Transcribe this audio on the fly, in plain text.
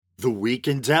The Week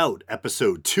in Doubt,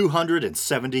 episode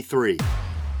 273.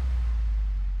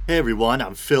 Hey everyone,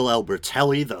 I'm Phil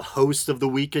Albertelli, the host of The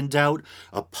Week in Doubt,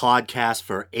 a podcast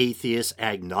for atheists,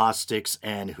 agnostics,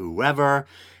 and whoever.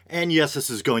 And yes,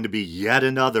 this is going to be yet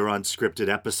another unscripted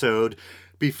episode.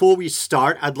 Before we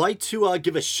start, I'd like to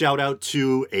give a shout out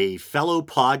to a fellow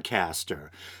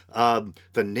podcaster.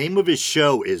 The name of his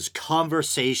show is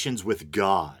Conversations with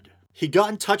God. He got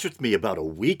in touch with me about a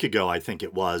week ago, I think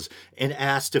it was, and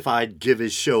asked if I'd give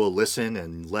his show a listen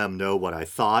and let him know what I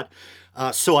thought.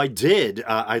 So I did.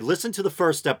 I listened to the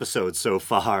first episode so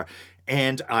far,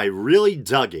 and I really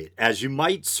dug it. As you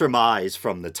might surmise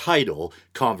from the title,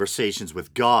 Conversations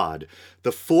with God,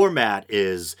 the format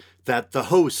is that the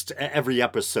host every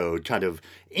episode kind of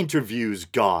interviews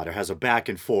God or has a back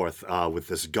and forth with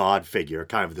this God figure,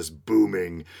 kind of this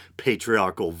booming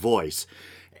patriarchal voice.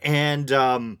 And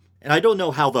I don't know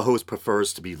how the host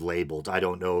prefers to be labeled. I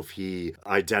don't know if he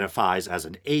identifies as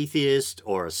an atheist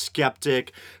or a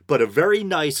skeptic, but a very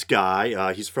nice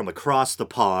guy. He's from across the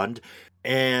pond.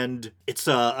 And it's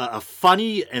a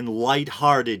funny and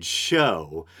lighthearted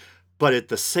show, but at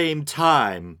the same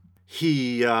time,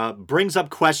 he brings up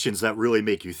questions that really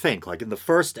make you think. Like in the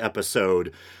first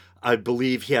episode, I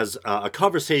believe he has a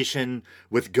conversation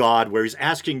with God where he's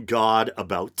asking God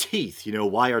about teeth. You know,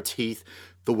 why are teeth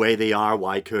the way they are?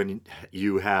 Why couldn't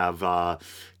you have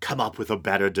come up with a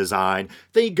better design?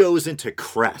 Then he goes into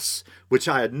cress, which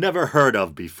I had never heard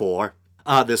of before.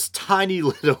 This tiny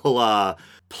little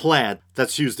plant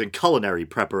that's used in culinary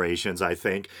preparations, I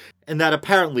think, and that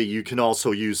apparently you can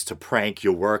also use to prank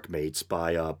your workmates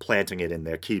by planting it in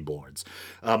their keyboards.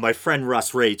 My friend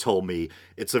Fray told me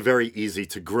it's a very easy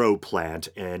to grow plant,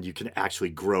 and you can actually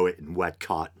grow it in wet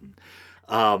cotton.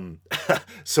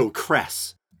 So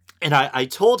cress. And I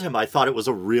told him I thought it was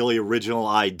a really original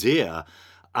idea.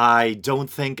 I don't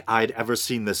think I'd ever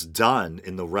seen this done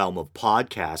in the realm of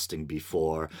podcasting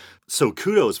before. So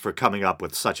kudos for coming up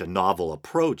with such a novel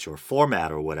approach or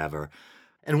format or whatever.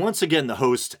 And once again, the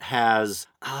host has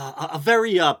a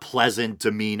very pleasant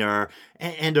demeanor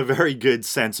and a very good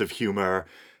sense of humor.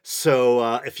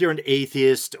 So if you're an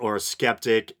atheist or a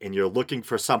skeptic and you're looking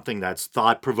for something that's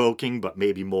thought-provoking but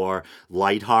maybe more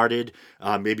lighthearted,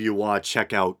 maybe you want to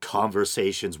check out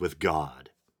Conversations with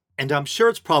God. And I'm sure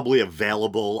it's probably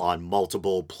available on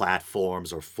multiple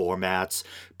platforms or formats,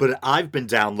 but I've been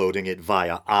downloading it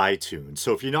via iTunes.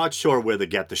 So if you're not sure where to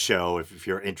get the show, if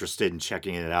you're interested in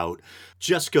checking it out,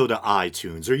 just go to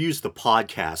iTunes or use the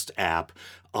podcast app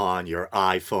on your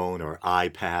iPhone or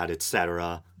iPad,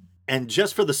 etc. And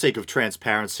just for the sake of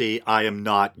transparency, I am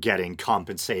not getting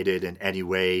compensated in any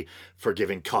way for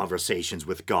giving Conversations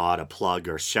with God a plug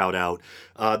or shout out.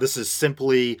 This is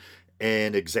simply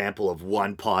an example of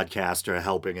one podcaster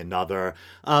helping another,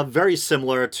 very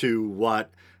similar to what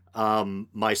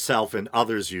myself and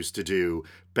others used to do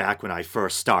back when I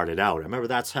first started out. I remember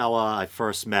that's how I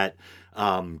first met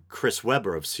Chris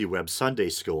Webber of C-Web Sunday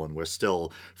School, and we're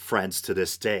still friends to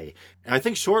this day. And I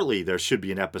think shortly there should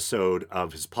be an episode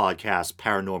of his podcast,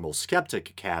 Paranormal Skeptic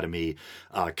Academy,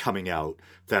 coming out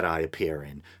that I appear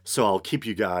in. So I'll keep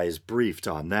you guys briefed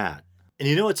on that. And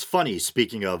you know, it's funny,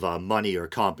 speaking of money or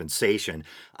compensation,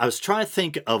 I was trying to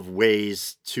think of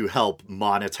ways to help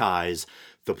monetize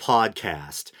the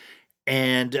podcast.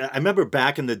 And I remember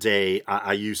back in the day,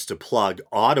 I used to plug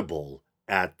Audible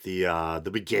at the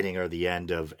beginning or the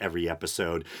end of every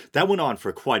episode. That went on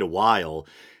for quite a while,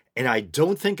 and I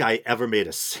don't think I ever made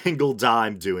a single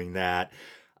dime doing that,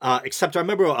 except I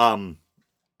remember,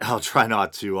 I'll try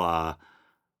not to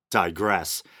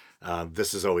digress.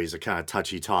 This is always a kind of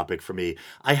touchy topic for me.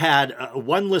 I had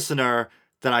one listener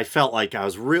that I felt like I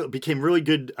was became really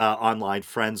good online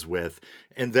friends with,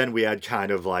 and then we had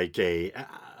kind of like a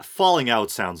falling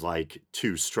out. Sounds like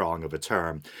too strong of a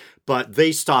term, but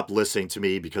they stopped listening to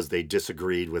me because they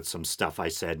disagreed with some stuff I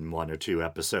said in one or two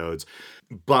episodes.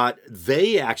 But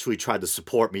they actually tried to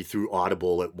support me through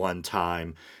Audible at one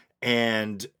time.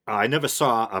 And I never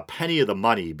saw a penny of the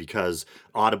money because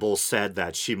Audible said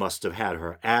that she must have had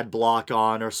her ad block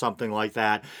on or something like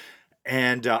that.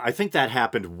 And I think that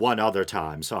happened one other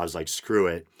time. So I was like, screw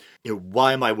it. You know,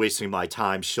 why am I wasting my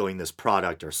time showing this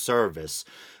product or service,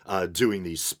 doing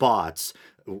these spots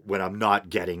when I'm not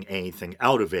getting anything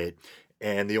out of it?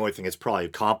 And the only thing it's probably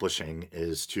accomplishing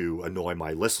is to annoy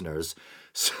my listeners.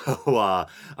 So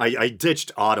I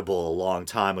ditched Audible a long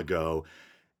time ago.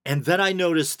 And then I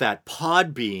noticed that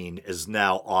Podbean is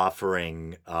now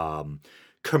offering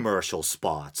commercial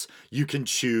spots. You can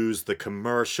choose the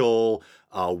commercial,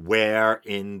 where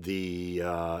in the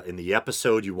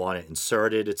episode you want it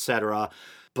inserted, etc.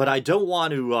 But I don't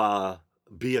want to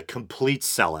be a complete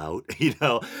sellout.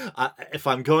 If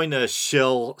I'm going to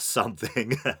shill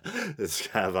something, it's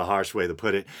kind of a harsh way to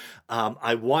put it.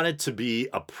 I want it to be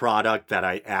a product that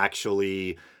I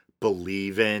actually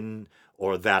believe in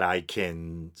or that I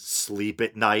can sleep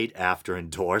at night after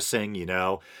endorsing.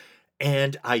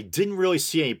 And I didn't really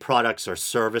see any products or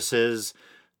services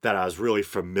that I was really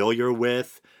familiar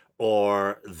with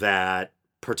or that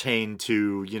pertain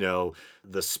to,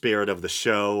 the spirit of the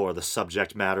show or the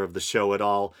subject matter of the show at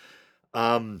all.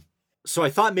 Um, so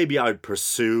I thought maybe I would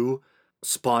pursue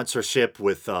sponsorship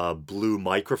with Blue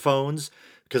microphones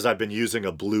because I've been using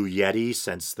a Blue Yeti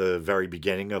since the very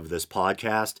beginning of this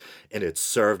podcast, and it's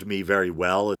served me very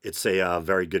well. It's a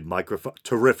very good microphone,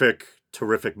 terrific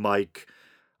mic.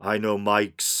 I know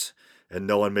mics, and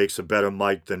no one makes a better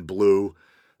mic than Blue.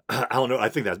 I don't know. I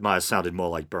think that might have sounded more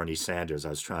like Bernie Sanders. I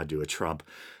was trying to do a Trump.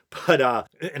 But,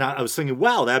 and I was thinking,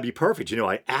 wow, that'd be perfect.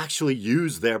 I actually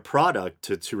use their product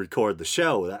to record the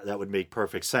show. That would make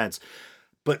perfect sense.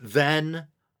 But then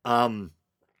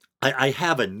I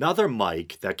have another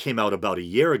mic that came out about a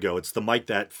year ago. It's the mic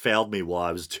that failed me while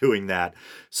I was doing that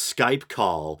Skype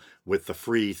call with the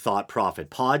Free Thought Profit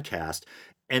podcast.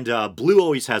 And Blue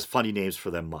always has funny names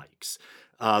for their mics.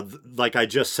 Like I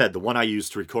just said, the one I use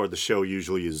to record the show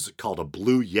usually is called a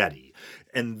Blue Yeti.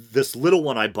 And this little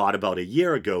one I bought about a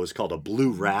year ago is called a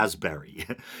Blue Raspberry.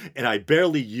 And I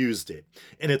barely used it.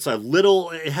 And it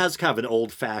has kind of an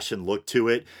old-fashioned look to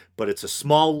it, but it's a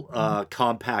small,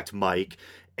 compact mic.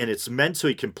 And it's meant so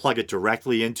you can plug it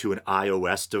directly into an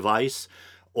iOS device.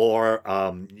 Or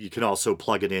you can also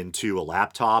plug it into a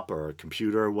laptop or a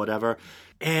computer or whatever.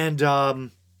 And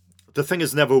the thing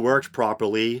has never worked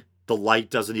properly. The light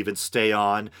doesn't even stay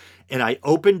on. And I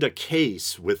opened a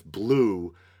case with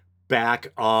Blue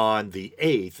back on the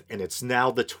 8th, and it's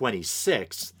now the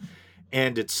 26th,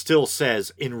 and it still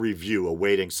says in review,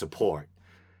 awaiting support.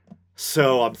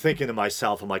 So I'm thinking to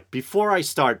myself, I'm like, before I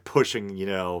start pushing,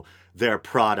 their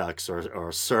products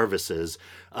or services,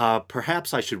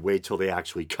 perhaps I should wait till they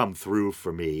actually come through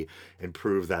for me and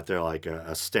prove that they're like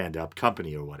a stand-up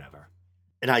company or whatever.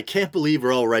 And I can't believe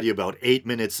we're already about 8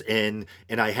 minutes in,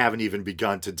 and I haven't even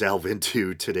begun to delve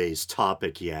into today's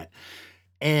topic yet.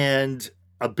 And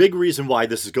a big reason why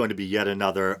this is going to be yet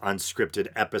another unscripted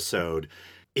episode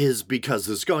is because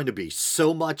there's going to be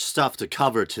so much stuff to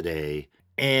cover today.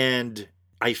 And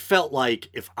I felt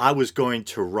like if I was going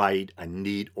to write a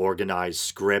neat, organized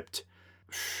script,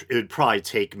 it would probably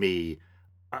take me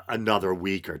another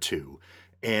week or two.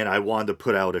 And I wanted to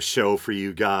put out a show for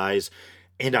you guys.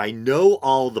 And I know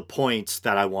all the points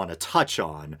that I want to touch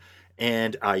on.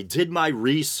 And I did my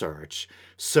research.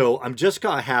 So I'm just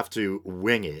going to have to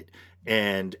wing it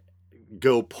and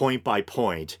go point by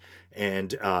point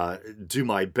and do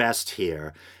my best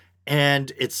here.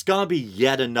 And it's going to be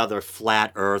yet another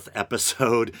Flat Earth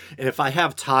episode. And if I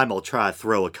have time, I'll try to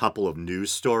throw a couple of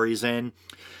news stories in.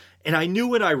 And I knew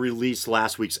when I released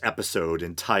last week's episode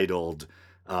entitled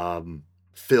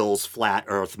Phil's Flat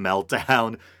Earth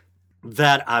Meltdown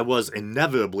that I was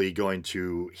inevitably going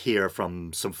to hear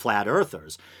from some Flat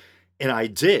Earthers. And I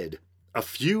did. A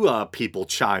few people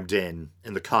chimed in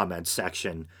the comments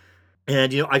section.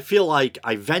 And, I feel like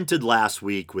I vented last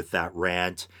week with that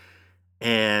rant.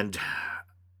 And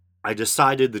I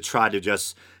decided to try to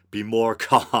just be more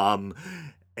calm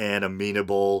and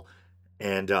amenable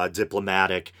and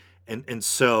diplomatic. And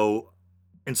so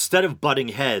instead of butting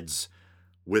heads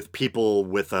with people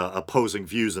with opposing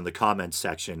views in the comments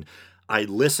section, I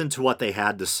listened to what they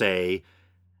had to say.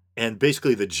 And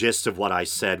basically the gist of what I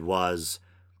said was,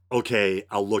 okay,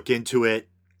 I'll look into it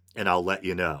and I'll let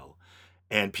you know.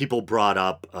 And people brought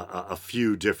up a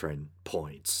few different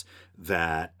points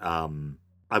that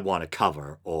I want to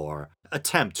cover or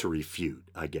attempt to refute,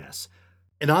 I guess.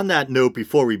 And on that note,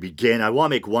 before we begin, I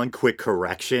want to make one quick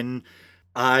correction.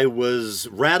 I was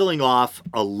rattling off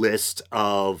a list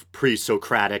of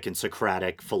pre-Socratic and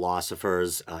Socratic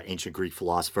philosophers, ancient Greek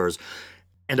philosophers,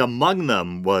 and among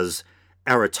them was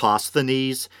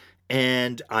Eratosthenes.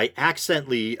 And I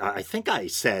think I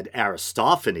said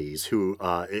Aristophanes, who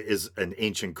is an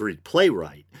ancient Greek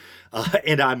playwright.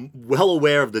 And I'm well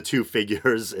aware of the two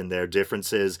figures and their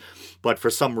differences, but for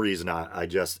some reason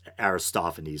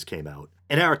Aristophanes came out.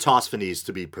 And Eratosthenes,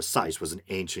 to be precise, was an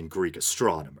ancient Greek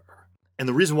astronomer. And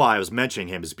the reason why I was mentioning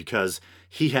him is because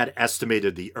he had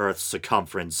estimated the Earth's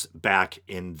circumference back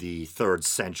in the 3rd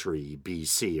century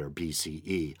BC or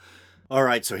BCE. All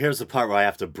right, so here's the part where I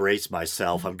have to brace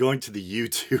myself. I'm going to the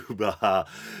YouTube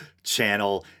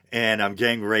channel, and I'm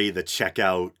getting ready to check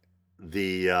out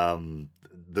the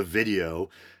video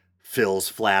Phil's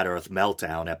Flat Earth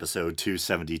Meltdown, episode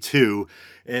 272,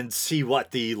 and see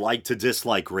what the like to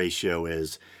dislike ratio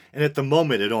is. And at the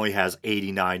moment, it only has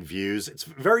 89 views. It's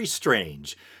very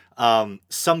strange. Some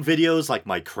videos, like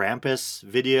my Krampus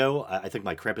video, I think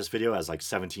my Krampus video has like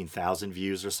 17,000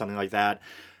 views or something like that.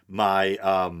 My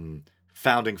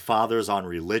Founding Fathers on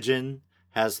Religion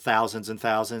has thousands and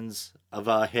thousands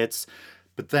of hits.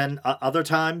 But then other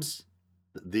times,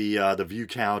 the view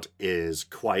count is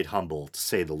quite humble, to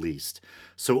say the least.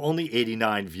 So only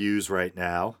 89 views right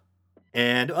now.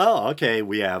 And, okay,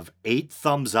 we have 8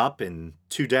 thumbs up and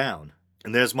 2 down.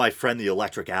 And there's my friend the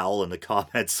Electric Owl in the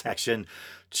comment section.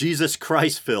 Jesus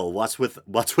Christ, Phil, what's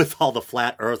with all the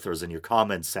flat earthers in your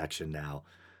comment section now?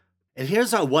 And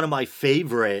here's one of my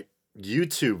favorite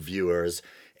YouTube viewers,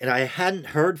 and I hadn't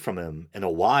heard from him in a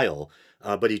while,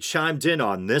 but he chimed in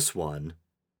on this one.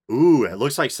 Ooh, it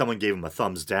looks like someone gave him a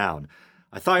thumbs down.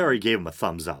 I thought I already gave him a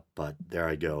thumbs up, but there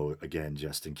I go again,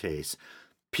 just in case.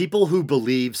 People who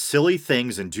believe silly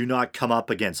things and do not come up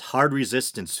against hard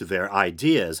resistance to their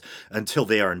ideas until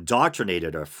they are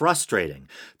indoctrinated are frustrating.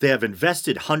 They have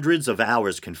invested hundreds of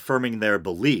hours confirming their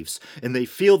beliefs, and they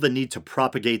feel the need to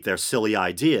propagate their silly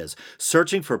ideas,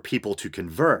 searching for people to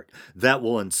convert that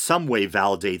will in some way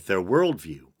validate their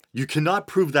worldview. You cannot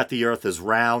prove that the Earth is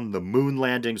round, the moon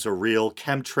landings are real,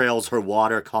 chemtrails are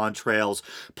water contrails,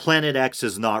 Planet X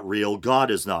is not real,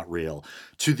 God is not real.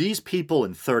 To these people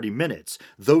in 30 minutes,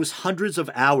 those hundreds of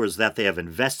hours that they have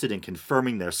invested in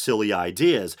confirming their silly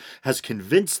ideas has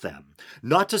convinced them.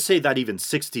 Not to say that even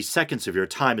 60 seconds of your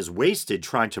time is wasted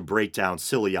trying to break down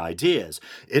silly ideas.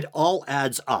 It all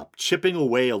adds up, chipping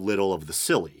away a little of the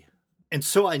silly. And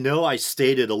so I know I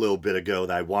stated a little bit ago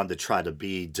that I wanted to try to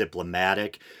be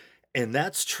diplomatic, and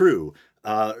that's true.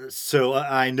 So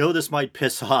I know this might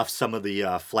piss off some of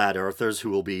the flat earthers who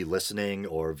will be listening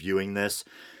or viewing this,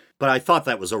 but I thought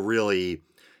that was a really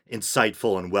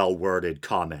insightful and well-worded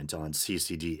comment on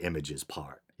CCD Image's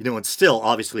part. You know, and still,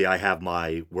 obviously, I have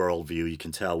my worldview. You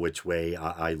can tell which way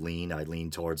I lean. I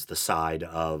lean towards the side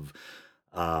of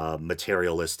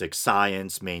materialistic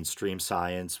science, mainstream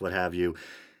science, what have you.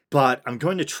 But I'm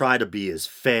going to try to be as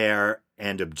fair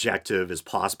and objective as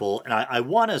possible. And I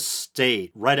want to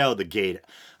state right out of the gate,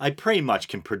 I pretty much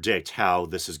can predict how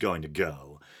this is going to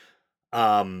go.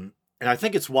 And I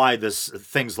think it's why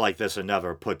things like this are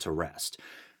never put to rest.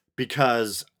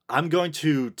 Because I'm going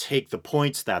to take the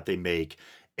points that they make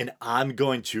and I'm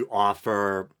going to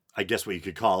offer, I guess what you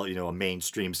could call it, a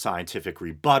mainstream scientific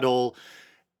rebuttal.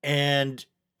 And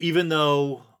even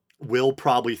though we'll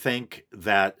probably think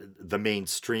that the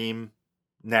mainstream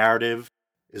narrative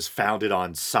is founded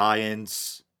on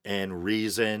science and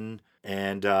reason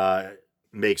and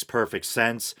makes perfect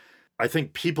sense, I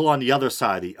think people on the other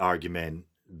side of the argument,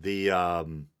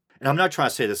 and I'm not trying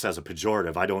to say this as a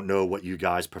pejorative, I don't know what you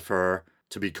guys prefer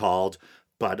to be called,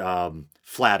 but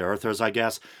flat earthers, I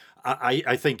guess.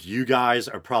 I think you guys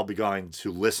are probably going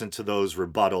to listen to those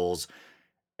rebuttals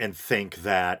and think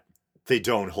that they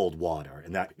don't hold water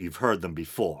and that you've heard them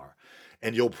before.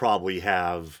 And you'll probably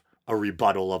have a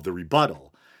rebuttal of the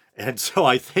rebuttal. And so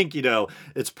I think,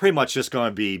 it's pretty much just going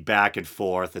to be back and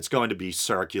forth. It's going to be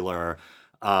circular.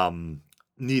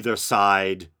 Neither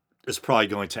side is probably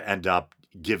going to end up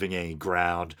giving any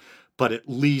ground, but at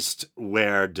least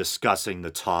we're discussing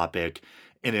the topic,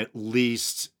 and at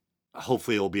least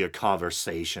hopefully it'll be a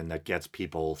conversation that gets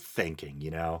people thinking,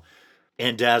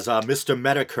 And as Mr.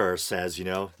 Medicare says,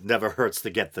 never hurts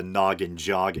to get the noggin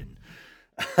jogging.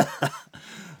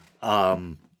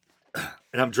 And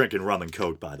I'm drinking rum and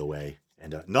Coke, by the way.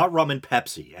 And not rum and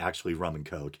Pepsi, actually rum and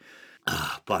Coke.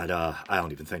 But I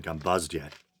don't even think I'm buzzed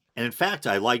yet. And in fact,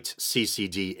 I liked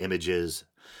CCD Image's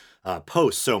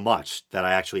post so much that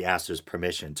I actually asked his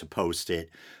permission to post it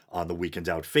on the Weekend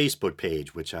Out Facebook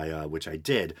page, which I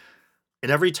did.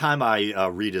 And every time I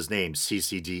read his name,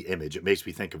 CCD Image, it makes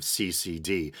me think of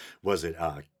CCD. Was it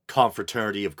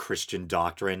Confraternity of Christian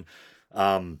Doctrine?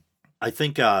 I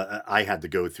think I had to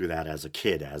go through that as a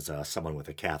kid, as someone with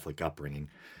a Catholic upbringing.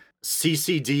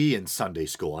 CCD in Sunday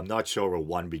school. I'm not sure where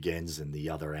one begins and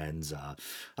the other ends.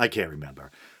 I can't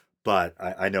remember. But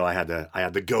I know I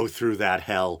had to go through that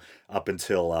hell up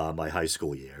until my high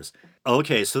school years.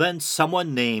 Okay, so then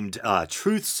someone named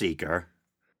Truth Seeker.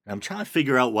 I'm trying to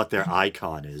figure out what their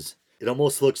icon is. It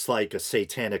almost looks like a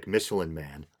satanic Michelin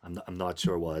man. I'm not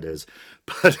sure what it is.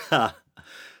 But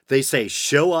they say,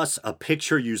 show us a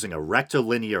picture using a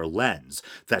rectilinear lens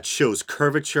that shows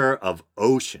curvature of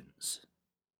oceans.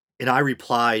 And I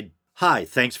replied, hi,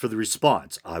 thanks for the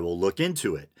response. I will look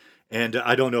into it. And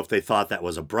I don't know if they thought that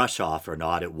was a brush off or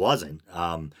not. It wasn't.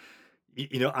 I'm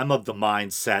of the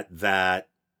mindset that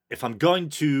if I'm going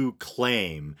to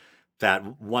claim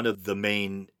that one of the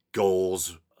main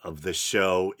goals of this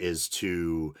show is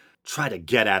to try to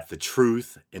get at the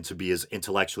truth and to be as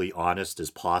intellectually honest as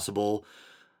possible,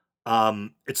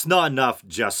 it's not enough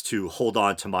just to hold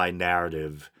on to my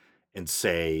narrative and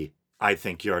say, I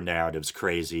think your narrative's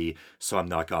crazy, so I'm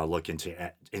not going to look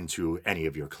into any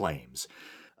of your claims.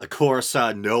 Of course,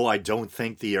 no, I don't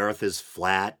think the Earth is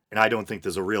flat, and I don't think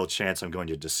there's a real chance I'm going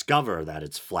to discover that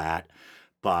it's flat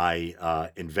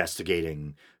by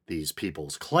investigating these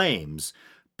people's claims.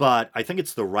 But I think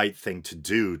it's the right thing to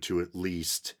do to at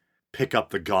least pick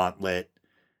up the gauntlet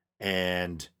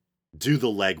and do the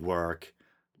legwork,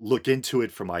 look into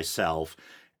it for myself,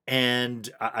 and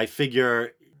I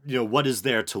figure, what is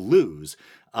there to lose?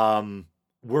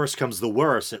 Worst comes the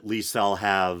worst, at least I'll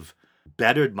have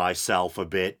bettered myself a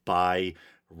bit by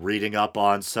reading up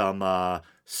on some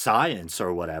science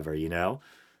or whatever.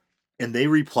 And they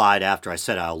replied after I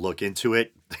said I'll look into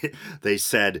it. They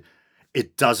said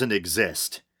it doesn't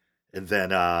exist, and then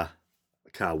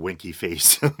kind of winky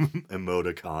face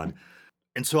emoticon.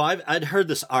 And so I'd heard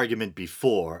this argument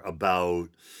before about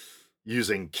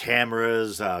using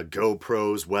cameras,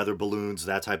 GoPros, weather balloons,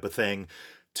 that type of thing,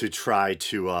 to try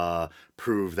to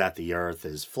prove that the Earth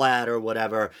is flat or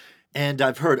whatever. And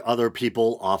I've heard other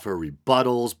people offer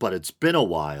rebuttals, but it's been a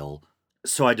while.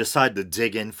 So I decided to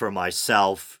dig in for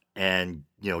myself and,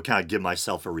 kind of give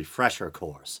myself a refresher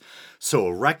course. So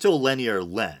a rectilinear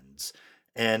lens.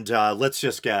 And let's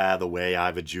just get out of the way. I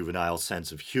have a juvenile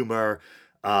sense of humor.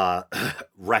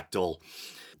 Rectal,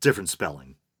 different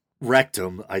spelling.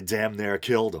 Rectum, I damn near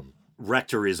killed him.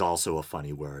 Rectory is also a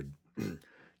funny word.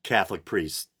 Catholic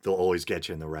priests, they'll always get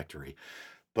you in the rectory.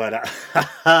 But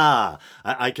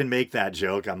I can make that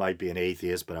joke. I might be an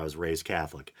atheist, but I was raised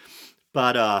Catholic.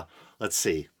 But let's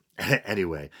see.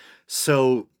 Anyway,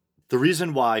 so the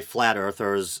reason why flat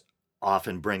earthers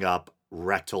often bring up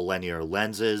rectilinear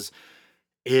lenses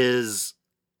is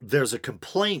there's a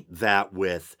complaint that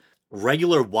with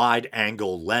regular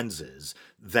wide-angle lenses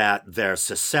that they're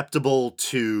susceptible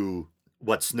to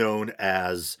what's known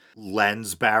as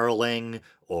lens barreling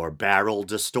or barrel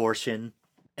distortion.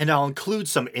 And I'll include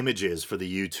some images for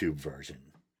the YouTube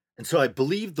version. And so I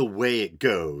believe the way it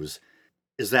goes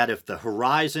is that if the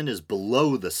horizon is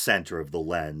below the center of the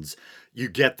lens, you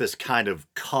get this kind of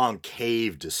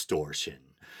concave distortion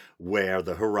where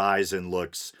the horizon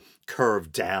looks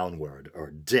curved downward or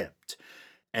dipped.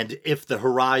 And if the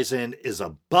horizon is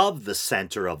above the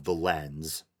center of the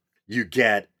lens, you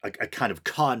get a kind of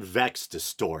convex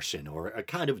distortion or a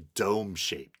kind of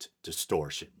dome-shaped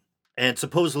distortion. And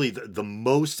supposedly the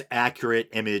most accurate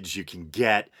image you can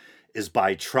get is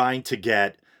by trying to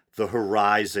get the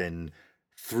horizon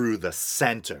through the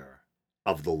center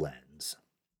of the lens.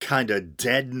 Kind of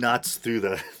dead nuts through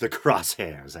the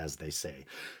crosshairs, as they say.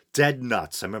 Dead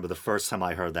nuts. I remember the first time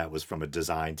I heard that was from a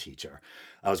design teacher.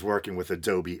 I was working with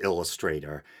Adobe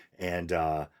Illustrator, and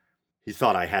he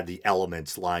thought I had the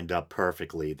elements lined up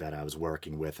perfectly that I was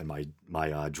working with in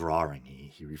my drawing.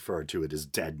 He referred to it as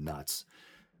dead nuts.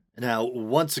 Now,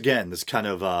 once again, this kind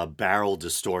of barrel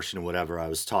distortion or whatever I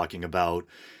was talking about,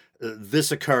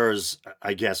 this occurs,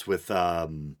 I guess, with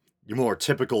your more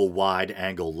typical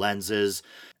wide-angle lenses,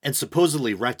 and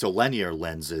supposedly rectilinear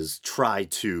lenses try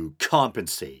to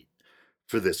compensate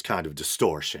for this kind of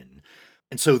distortion.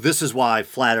 And so this is why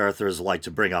flat earthers like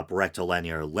to bring up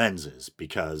rectilinear lenses,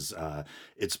 because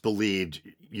it's believed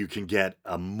you can get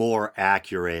a more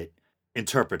accurate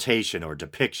interpretation or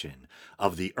depiction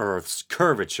of the Earth's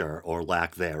curvature or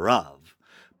lack thereof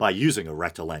by using a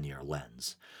rectilinear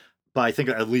lens. But I think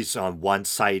at least on one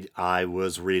site I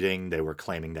was reading, they were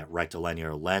claiming that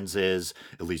rectilinear lenses,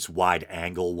 at least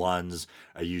wide-angle ones,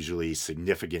 are usually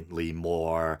significantly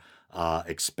more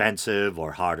expensive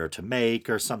or harder to make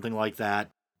or something like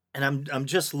that. And I'm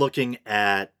just looking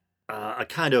at a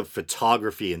kind of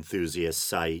photography enthusiast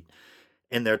site,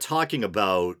 and they're talking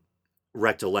about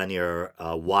rectilinear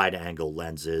wide-angle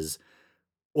lenses,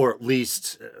 or at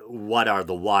least what are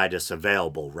the widest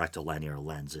available rectilinear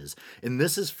lenses. And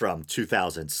this is from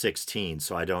 2016,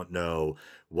 so I don't know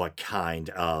what kind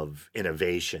of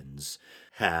innovations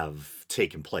have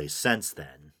taken place since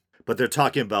then. But they're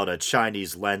talking about a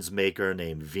Chinese lens maker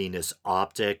named Venus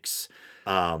Optics.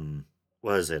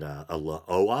 What is it, a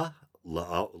Laowa?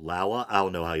 Laowa? I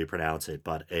don't know how you pronounce it,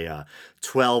 but a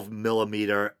 12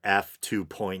 millimeter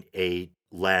f2.8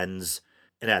 lens.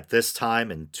 And at this time,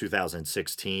 in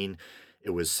 2016, it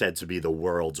was said to be the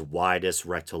world's widest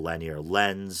rectilinear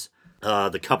lens.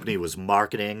 The company was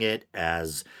marketing it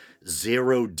as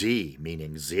 0D,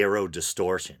 meaning zero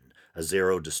distortion, a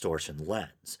zero distortion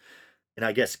lens. And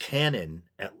I guess Canon,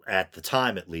 at the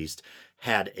time at least,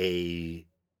 had a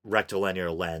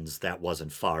rectilinear lens that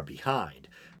wasn't far behind.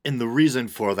 And the reason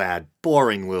for that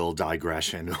boring little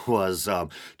digression was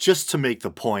just to make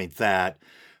the point that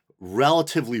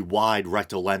relatively wide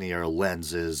rectilinear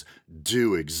lenses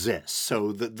do exist.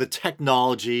 So the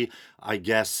technology, I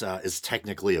guess, is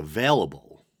technically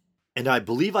available. And I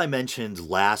believe I mentioned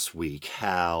last week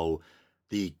how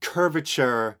the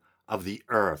curvature of the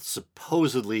Earth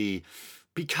supposedly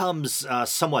becomes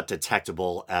somewhat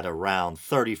detectable at around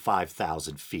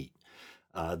 35,000 feet.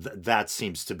 That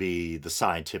seems to be the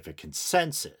scientific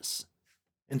consensus.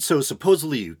 And so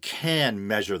supposedly you can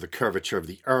measure the curvature of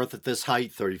the Earth at this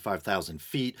height, 35,000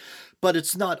 feet, but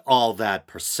it's not all that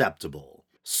perceptible.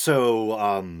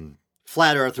 So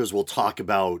flat earthers will talk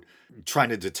about trying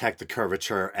to detect the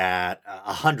curvature at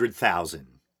 100,000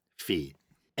 feet.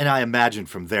 And I imagine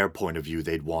from their point of view,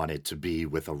 they'd want it to be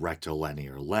with a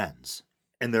rectilinear lens.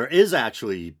 And there is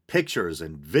actually pictures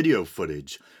and video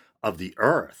footage of the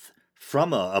Earth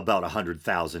from about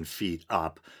 100,000 feet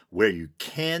up where you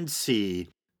can see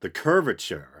the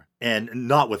curvature and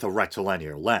not with a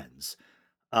rectilinear lens.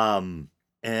 And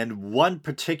one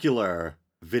particular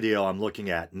video I'm looking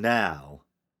at now,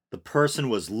 the person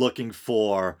was looking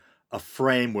for a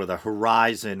frame where the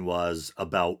horizon was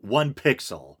about 1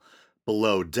 pixel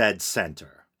below dead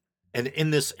center. And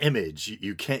in this image,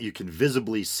 you can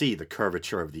visibly see the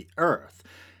curvature of the Earth.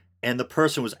 And the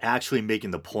person was actually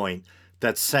making the point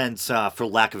that since, for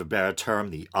lack of a better term,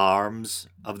 the arms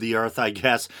of the Earth, I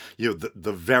guess,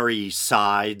 the very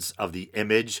sides of the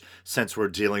image, since we're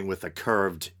dealing with a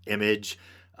curved image,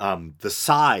 the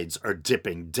sides are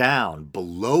dipping down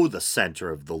below the center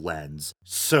of the lens.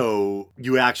 So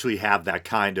you actually have that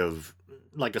kind of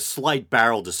like a slight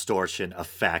barrel distortion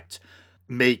effect,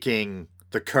 making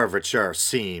the curvature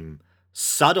seem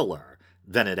subtler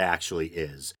than it actually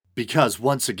is. Because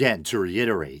once again, to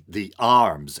reiterate, the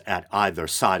arms at either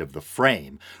side of the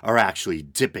frame are actually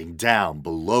dipping down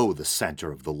below the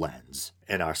center of the lens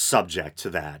and are subject to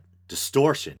that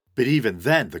distortion. But even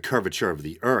then, the curvature of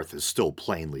the Earth is still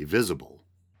plainly visible.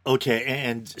 Okay,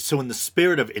 and so in the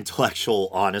spirit of intellectual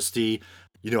honesty,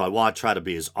 I want to try to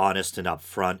be as honest and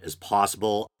upfront as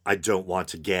possible. I don't want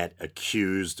to get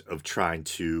accused of trying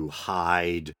to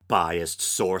hide biased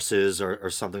sources or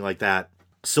something like that.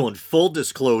 So, in full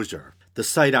disclosure, the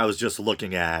site I was just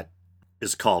looking at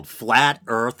is called Flat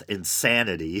Earth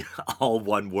Insanity, all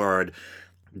one word,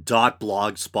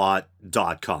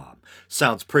 .blogspot.com.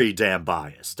 Sounds pretty damn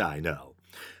biased, I know.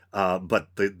 But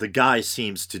the guy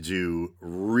seems to do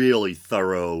really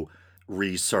thorough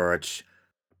research,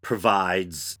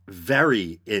 provides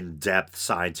very in-depth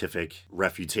scientific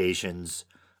refutations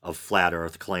of flat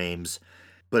Earth claims.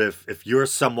 But if you're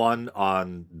someone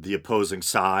on the opposing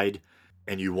side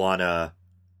and you want to,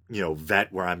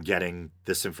 vet where I'm getting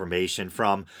this information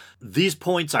from, these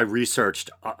points I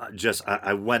researched,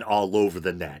 I went all over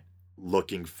the net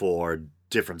looking for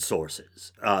different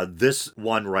sources. This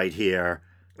one right here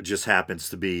just happens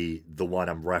to be the one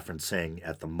I'm referencing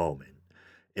at the moment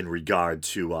in regard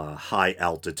to high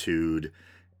altitude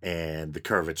and the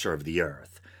curvature of the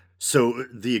Earth. So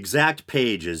the exact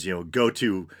page is, go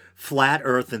to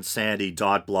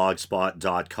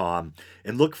flatearthinsanity.blogspot.com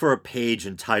and look for a page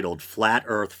entitled Flat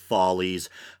Earth Follies,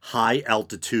 High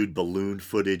Altitude Balloon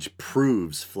Footage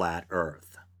Proves Flat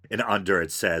Earth. And under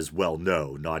it says, well,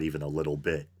 no, not even a little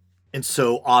bit. And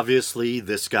so obviously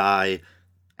this guy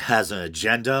has an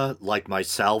agenda. Like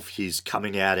myself, he's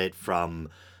coming at it from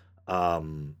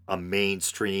a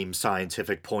mainstream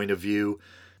scientific point of view.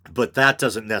 But that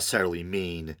doesn't necessarily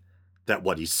mean that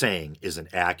what he's saying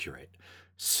isn't accurate.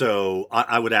 So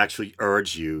I would actually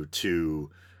urge you to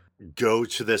go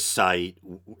to this site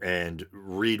and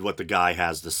read what the guy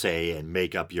has to say and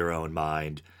make up your own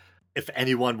mind. If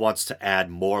anyone wants to add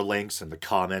more links in the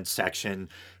comments section,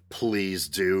 please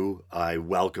do. I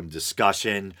welcome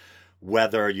discussion,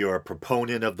 whether you're a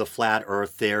proponent of the flat earth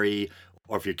theory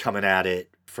or if you're coming at it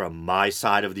from my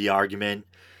side of the argument.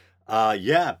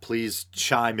 Please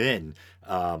chime in.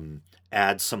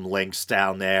 Add some links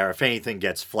down there. If anything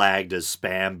gets flagged as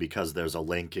spam because there's a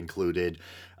link included,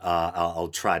 I'll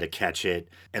try to catch it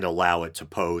and allow it to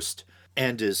post.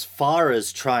 And as far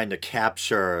as trying to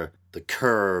capture the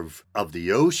curve of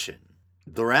the ocean,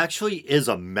 there actually is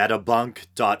a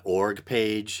metabunk.org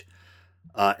page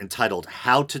entitled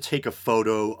How to Take a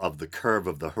Photo of the Curve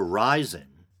of the Horizon.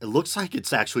 It looks like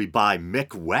it's actually by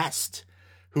Mick West,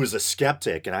 who's a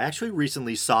skeptic, and I actually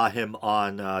recently saw him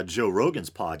on Joe Rogan's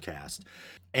podcast.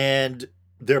 And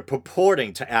they're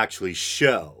purporting to actually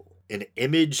show an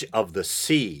image of the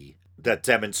sea that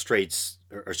demonstrates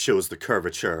or shows the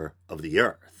curvature of the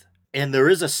Earth. And there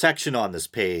is a section on this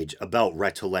page about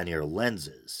rectilinear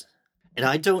lenses. And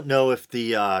I don't know if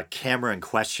the camera in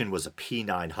question was a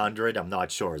P900. I'm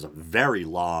not sure. It's a very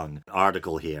long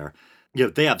article here.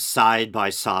 They have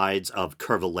side-by-sides of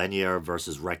curvilinear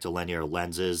versus rectilinear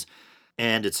lenses.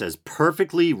 And it says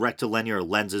perfectly rectilinear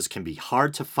lenses can be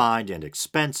hard to find and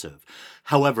expensive.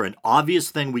 However, an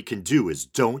obvious thing we can do is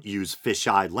don't use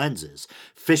fisheye lenses.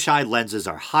 Fisheye lenses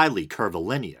are highly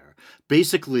curvilinear.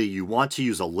 Basically, you want to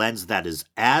use a lens that is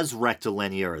as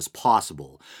rectilinear as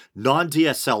possible.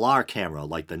 Non-DSLR camera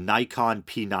like the Nikon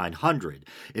P900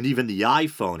 and even the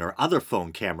iPhone or other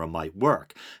phone camera might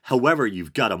work. However,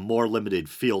 you've got a more limited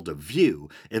field of view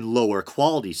and lower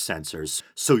quality sensors,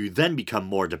 so you then become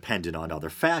more dependent on other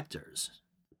factors.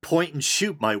 Point and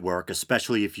shoot might work,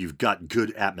 especially if you've got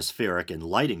good atmospheric and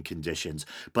lighting conditions,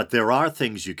 but there are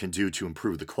things you can do to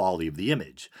improve the quality of the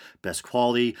image. Best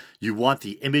quality, you want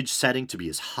the image setting to be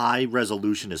as high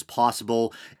resolution as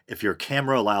possible. If your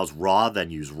camera allows RAW,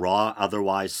 then use RAW.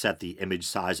 Otherwise, set the image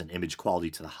size and image quality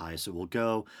to the highest it will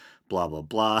go. Blah, blah,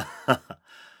 blah.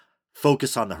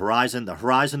 Focus on the horizon. The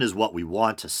horizon is what we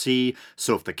want to see,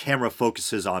 so if the camera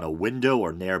focuses on a window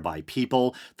or nearby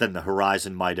people, then the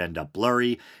horizon might end up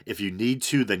blurry. If you need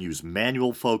to, then use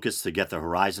manual focus to get the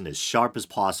horizon as sharp as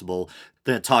possible.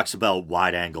 Then it talks about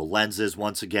wide-angle lenses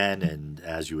once again, and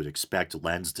as you would expect,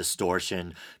 lens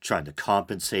distortion, trying to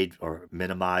compensate or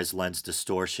minimize lens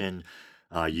distortion,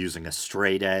 using a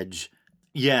straight edge.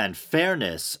 Yeah, in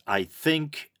fairness, I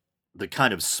think the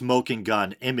kind of smoking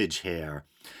gun image here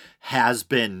has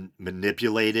been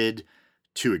manipulated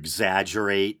to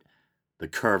exaggerate the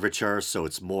curvature so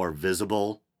it's more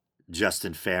visible, just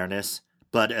in fairness.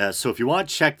 But so if you want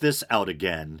to check this out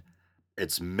again,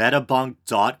 it's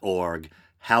metabunk.org,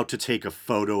 how to take a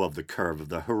photo of the curve of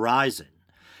the horizon.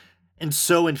 And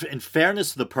so in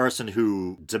fairness to the person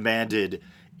who demanded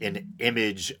an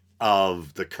image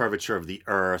of the curvature of the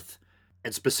Earth,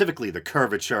 and specifically the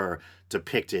curvature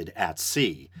depicted at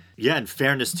sea. Yeah, in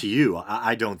fairness to you,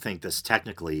 I don't think this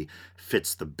technically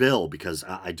fits the bill because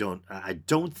I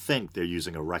don't think they're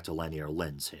using a rectilinear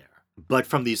lens here. But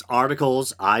from these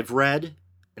articles I've read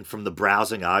and from the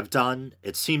browsing I've done,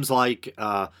 it seems like,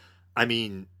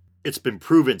 it's been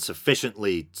proven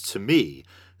sufficiently to me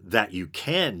that you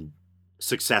can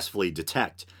successfully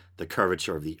detect the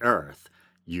curvature of the Earth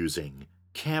using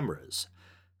cameras.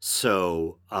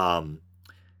 So,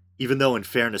 even though in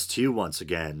fairness to you, once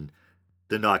again,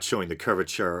 they're not showing the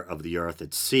curvature of the Earth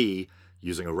at sea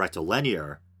using a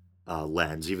rectilinear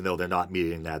lens, even though they're not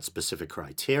meeting that specific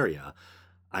criteria,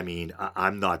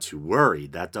 I'm not too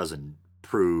worried. That doesn't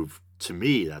prove to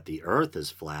me that the Earth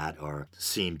is flat or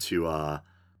seem to,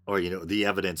 the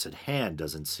evidence at hand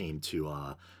doesn't seem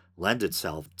to lend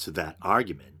itself to that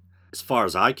argument. As far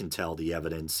as I can tell, the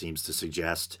evidence seems to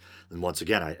suggest, and once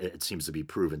again, it seems to be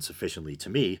proven sufficiently to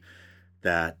me,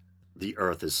 that the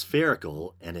Earth is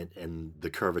spherical and the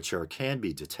curvature can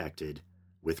be detected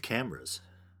with cameras.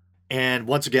 And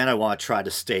once again, I want to try to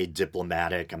stay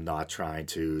diplomatic. I'm not trying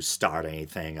to start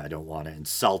anything. I don't want to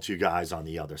insult you guys on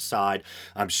the other side.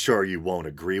 I'm sure you won't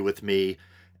agree with me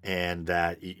and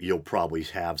that you'll probably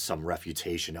have some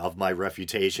refutation of my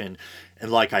refutation.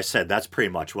 And like I said, that's pretty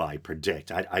much what I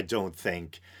predict. I don't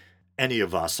think any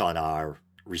of us on our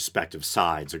respective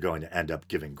sides are going to end up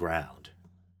giving ground.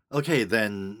 Okay,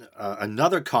 then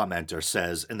another commenter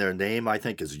says, and their name I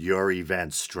think is Yuri Van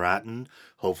Straten.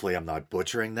 Hopefully I'm not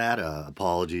butchering that.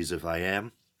 Apologies if I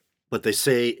am. But they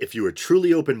say, if you are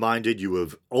truly open-minded, you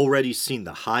have already seen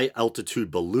the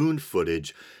high-altitude balloon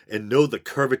footage and know the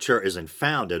curvature isn't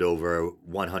found at over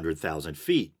 100,000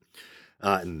 feet.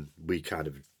 And we kind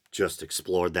of just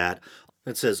explored that.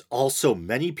 It says, also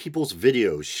many people's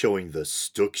videos showing the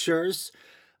structures.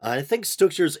 I think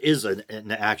structures is an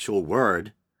actual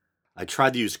word. I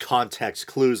tried to use context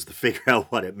clues to figure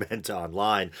out what it meant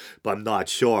online, but I'm not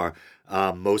sure.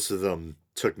 Most of them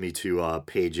took me to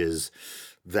pages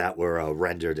that were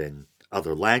rendered in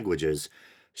other languages,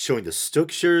 showing the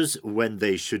structures when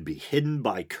they should be hidden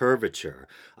by curvature.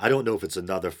 I don't know if it's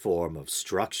another form of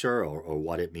structure or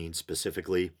what it means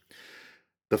specifically.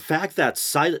 The fact that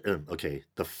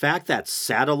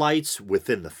satellites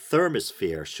within the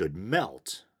thermosphere should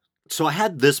melt. So I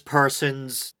had this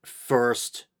person's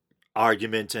first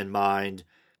argument in mind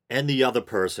and the other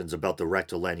person's about the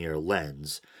rectilinear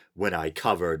lens when I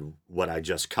covered what I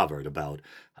just covered about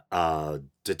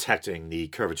detecting the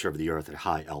curvature of the Earth at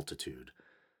high altitude.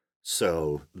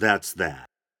 So that's that.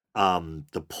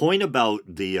 The point about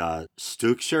the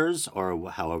structures,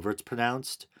 or however it's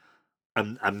pronounced,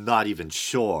 I'm not even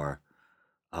sure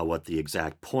what the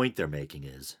exact point they're making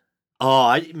is.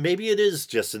 Maybe it is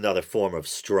just another form of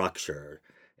structure.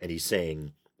 And he's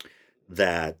saying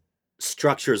that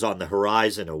structures on the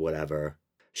horizon or whatever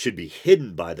should be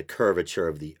hidden by the curvature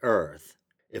of the Earth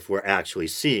if we're actually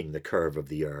seeing the curve of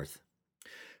the Earth.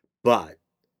 But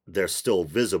they're still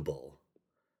visible,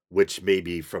 which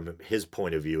maybe from his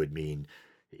point of view would mean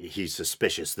he's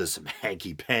suspicious there's some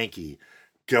hanky-panky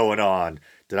going on.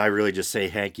 Did I really just say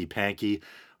hanky-panky?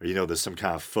 Or, there's some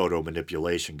kind of photo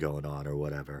manipulation going on or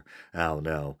whatever. I don't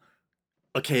know.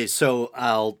 Okay, so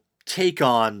I'll take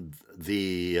on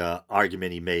the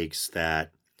argument he makes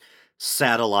that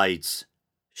satellites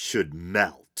should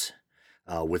melt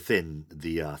within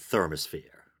the thermosphere.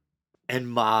 And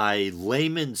my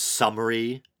layman's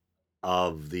summary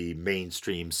of the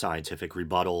mainstream scientific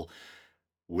rebuttal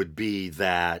would be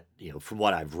that, from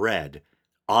what I've read,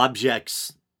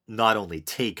 objects not only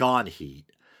take on heat,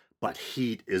 but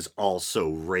heat is also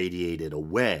radiated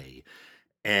away.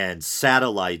 And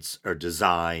satellites are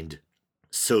designed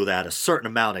so that a certain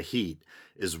amount of heat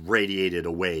is radiated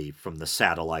away from the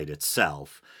satellite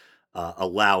itself,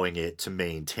 allowing it to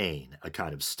maintain a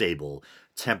kind of stable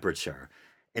temperature.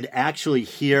 And actually,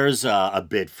 here's a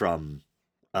bit from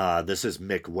this is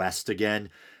Mick West again.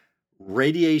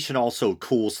 Radiation also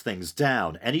cools things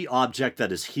down. Any object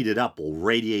that is heated up will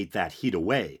radiate that heat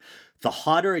away. The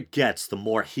hotter it gets, the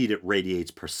more heat it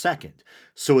radiates per second.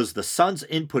 So as the sun's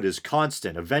input is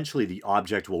constant, eventually the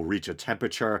object will reach a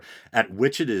temperature at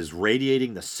which it is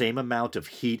radiating the same amount of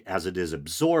heat as it is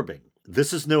absorbing.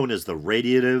 This is known as the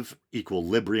radiative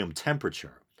equilibrium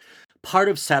temperature. Part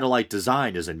of satellite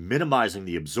design is in minimizing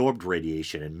the absorbed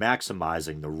radiation and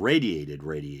maximizing the radiated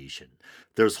radiation.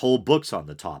 There's whole books on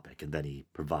the topic, and then he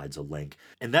provides a link.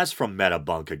 And that's from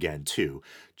Metabunk again, too,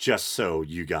 just so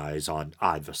you guys on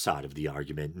either side of the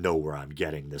argument know where I'm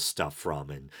getting this stuff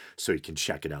from, and so you can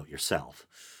check it out yourself.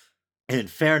 And in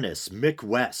fairness, Mick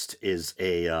West is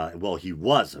he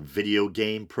was a video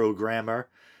game programmer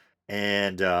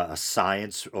and a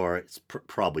science, or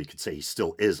probably you could say he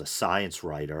still is a science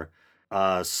writer.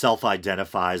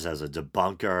 Self-identifies as a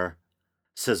debunker,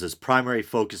 says his primary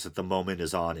focus at the moment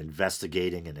is on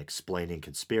investigating and explaining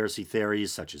conspiracy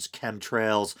theories such as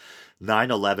chemtrails,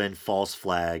 9/11, false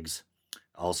flags.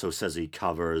 Also says he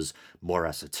covers more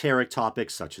esoteric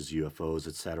topics such as UFOs,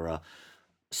 etc.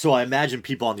 So I imagine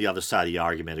people on the other side of the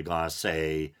argument are going to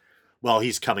say, well,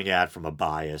 he's coming at it from a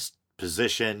biased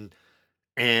position,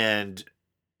 and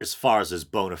as far as his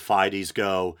bona fides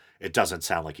go, it doesn't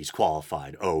sound like he's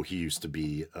qualified. Oh, he used to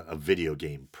be a video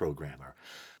game programmer.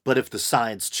 But if the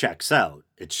science checks out,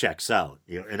 it checks out.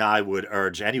 And I would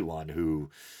urge anyone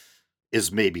who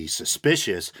is maybe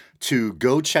suspicious to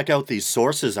go check out these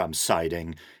sources I'm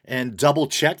citing and double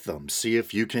check them. See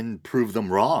if you can prove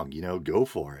them wrong. Go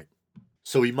for it.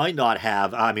 So he might not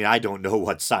have, I don't know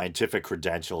what scientific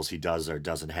credentials he does or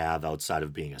doesn't have outside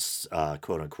of being a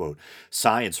quote-unquote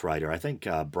science writer. I think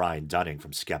Brian Dunning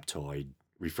from Skeptoid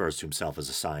refers to himself as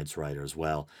a science writer as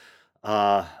well.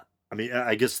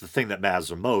 I guess the thing that matters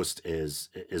the most is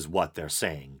what they're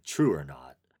saying, true or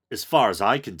not. As far as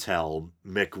I can tell,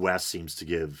 Mick West seems to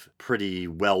give pretty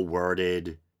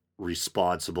well-worded,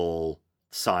 responsible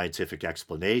scientific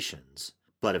explanations.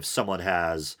 But if someone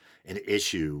has an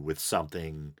issue with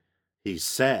something he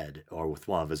said or with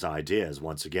one of his ideas,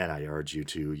 once again, I urge you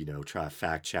to, try to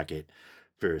fact check it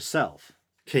for yourself.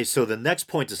 Okay, so the next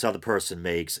point this other person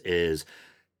makes is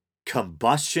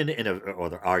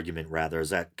the argument rather, is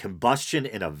that combustion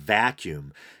in a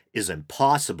vacuum is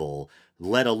impossible,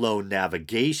 let alone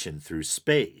navigation through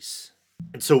space.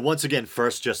 And so once again,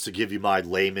 first, just to give you my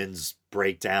layman's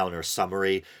breakdown or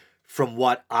summary, from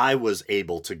what I was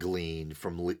able to glean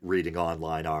from reading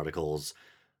online articles,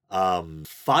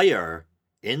 fire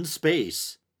in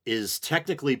space is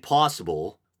technically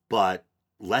possible, but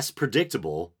less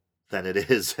predictable than it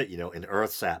is, in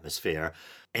Earth's atmosphere.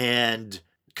 And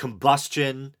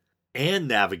combustion and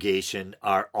navigation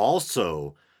are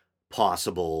also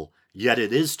possible, yet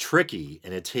it is tricky,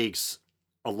 and it takes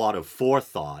a lot of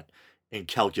forethought and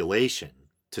calculation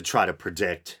to try to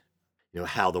predict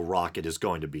how the rocket is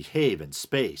going to behave in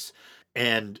space.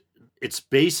 And it's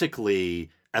basically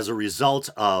as a result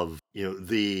of,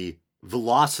 the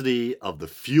velocity of the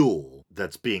fuel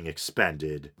that's being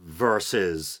expended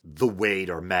versus the weight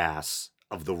or mass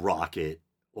of the rocket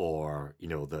or,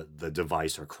 the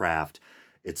device or craft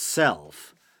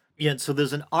itself. And so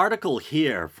there's an article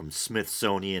here from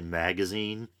Smithsonian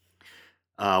Magazine.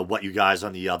 What you guys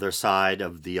on the other side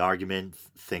of the argument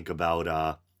think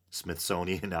about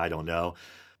Smithsonian, I don't know.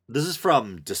 This is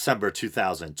from December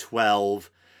 2012,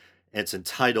 It's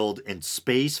entitled, In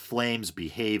Space, Flames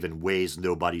Behave in Ways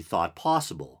Nobody Thought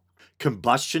Possible.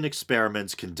 Combustion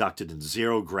experiments conducted in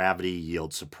zero gravity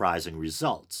yield surprising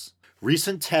results.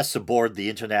 Recent tests aboard the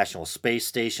International Space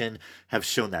Station have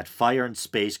shown that fire in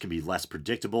space can be less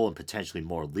predictable and potentially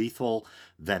more lethal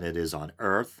than it is on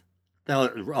Earth. Now,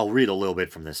 I'll read a little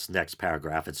bit from this next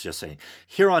paragraph. It's just saying,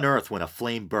 here on Earth, when a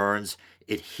flame burns,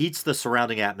 it heats the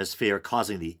surrounding atmosphere,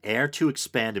 causing the air to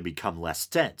expand and become less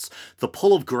dense. The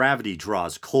pull of gravity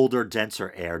draws colder,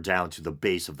 denser air down to the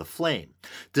base of the flame,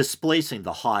 displacing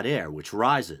the hot air, which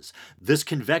rises. This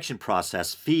convection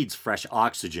process feeds fresh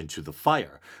oxygen to the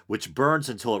fire, which burns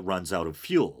until it runs out of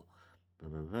fuel.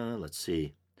 Let's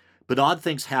see. But odd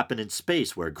things happen in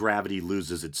space where gravity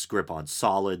loses its grip on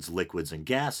solids, liquids, and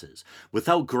gases.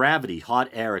 Without gravity, hot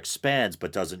air expands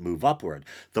but doesn't move upward.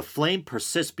 The flame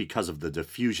persists because of the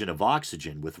diffusion of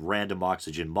oxygen, with random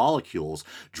oxygen molecules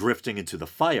drifting into the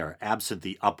fire, absent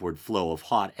the upward flow of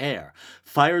hot air.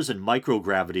 Fires in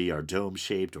microgravity are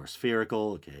dome-shaped or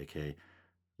spherical. Okay.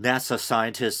 NASA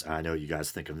scientists, I know you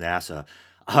guys think of NASA,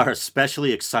 are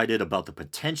especially excited about the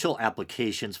potential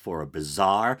applications for a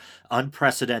bizarre,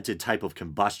 unprecedented type of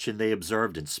combustion they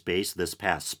observed in space this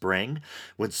past spring.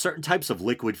 When certain types of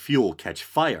liquid fuel catch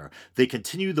fire, they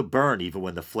continue the burn even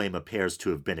when the flame appears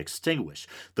to have been extinguished.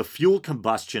 The fuel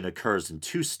combustion occurs in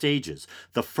two stages.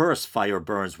 The first, fire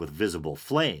burns with visible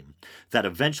flame. That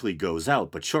eventually goes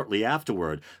out, but shortly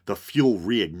afterward, the fuel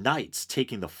reignites,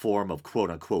 taking the form of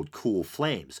quote-unquote cool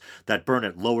flames that burn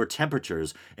at lower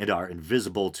temperatures and are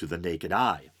invisible to the naked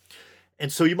eye.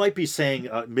 And so you might be saying,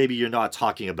 maybe you're not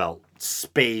talking about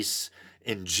space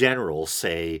in general,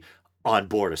 say, on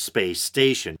board a space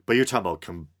station, but you're talking about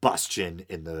combustion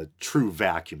in the true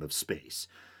vacuum of space.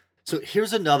 So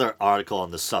here's another article on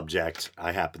the subject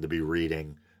I happen to be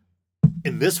reading.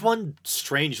 And this one,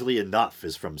 strangely enough,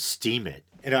 is from Steam It.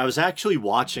 And I was actually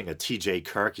watching a TJ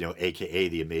Kirk, aka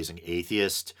The Amazing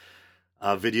Atheist,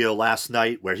 video last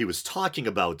night where he was talking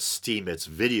about Steam It's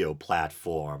video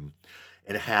platform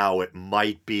and how it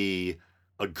might be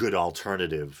a good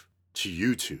alternative to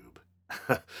YouTube.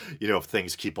 If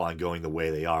things keep on going the way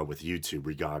they are with YouTube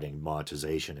regarding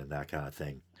monetization and that kind of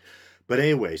thing. But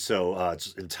anyway, so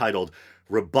it's entitled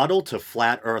Rebuttal to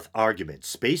Flat Earth Argument.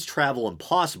 Space Travel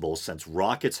Impossible Since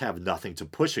Rockets Have Nothing to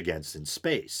Push Against in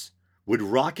Space. Would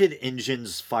rocket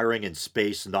engines firing in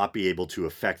space not be able to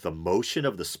affect the motion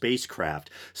of the spacecraft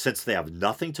since they have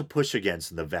nothing to push against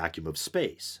in the vacuum of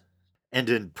space? And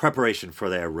in preparation for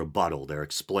their rebuttal, they're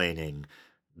explaining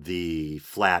the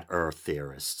flat earth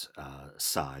theorist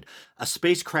side. A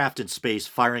spacecraft in space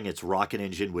firing its rocket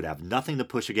engine would have nothing to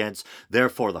push against.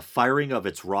 Therefore, the firing of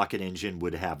its rocket engine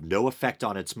would have no effect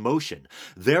on its motion.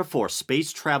 Therefore,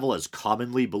 space travel as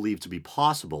commonly believed to be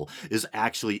possible is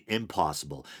actually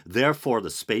impossible. Therefore, the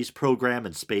space program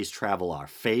and space travel are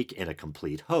fake and a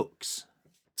complete hoax.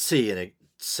 See, and it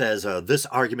says this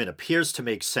argument appears to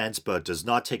make sense but does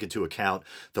not take into account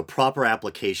the proper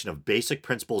application of basic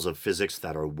principles of physics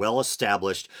that are well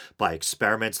established by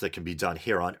experiments that can be done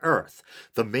here on Earth.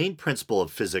 The main principle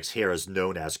of physics here is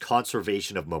known as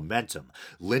conservation of momentum.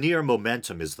 Linear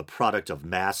momentum is the product of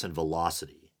mass and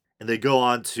velocity. And they go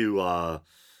on to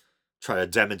try to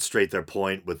demonstrate their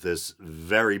point with this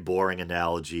very boring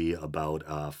analogy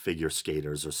about figure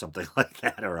skaters or something like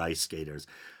that, or ice skaters.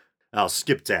 I'll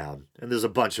skip down, and there's a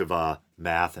bunch of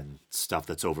math and stuff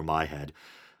that's over my head.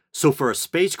 So for a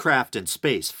spacecraft in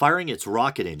space firing its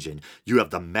rocket engine, you have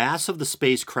the mass of the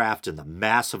spacecraft and the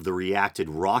mass of the reacted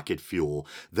rocket fuel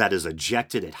that is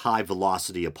ejected at high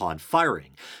velocity upon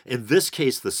firing. In this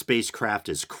case, the spacecraft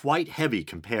is quite heavy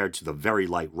compared to the very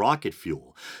light rocket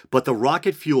fuel, but the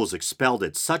rocket fuel is expelled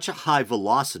at such a high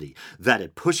velocity that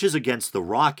it pushes against the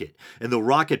rocket, and the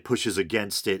rocket pushes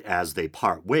against it as they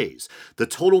part ways. The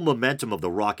total momentum of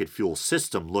the rocket fuel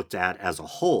system looked at as a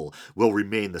whole will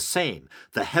remain the same.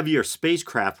 The heavier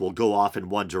spacecraft will go off in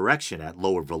one direction at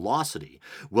lower velocity,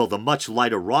 while the much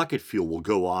lighter rocket fuel will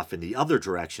go off in the other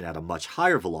direction at a much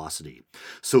higher velocity.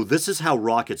 So this is how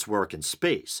rockets work in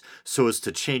space, so as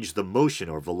to change the motion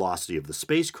or velocity of the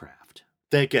spacecraft.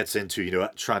 Then it gets into,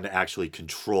 trying to actually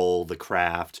control the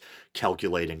craft,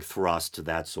 calculating thrust,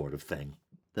 that sort of thing.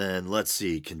 Then let's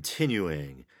see,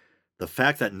 continuing. The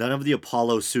fact that none of the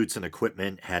Apollo suits and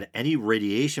equipment had any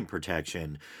radiation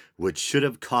protection, which should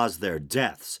have caused their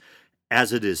deaths,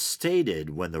 as it is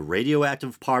stated, when the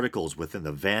radioactive particles within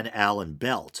the Van Allen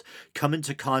belt come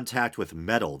into contact with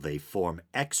metal, they form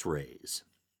X-rays.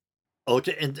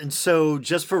 Okay, and so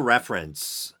just for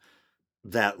reference,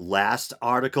 that last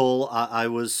article I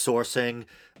was sourcing,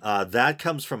 that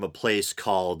comes from a place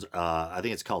called, I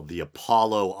think it's called the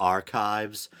Apollo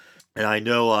Archives. And I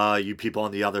know you people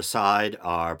on the other side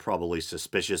are probably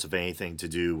suspicious of anything to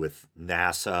do with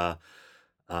NASA,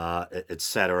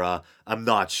 etc. I'm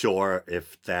not sure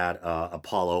if that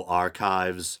Apollo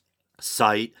Archives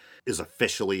site is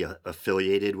officially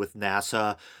affiliated with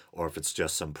NASA or if it's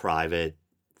just some private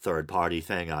third party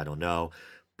thing. I don't know.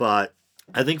 But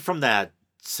I think from that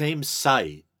same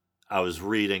site, I was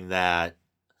reading that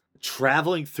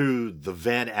traveling through the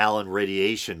Van Allen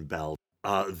radiation belt,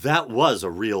 that was a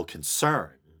real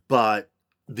concern. But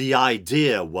the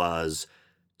idea was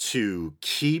to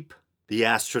keep the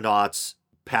astronauts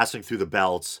passing through the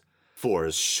belts for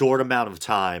as short amount of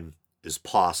time as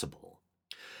possible.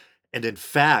 And in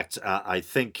fact, I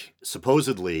think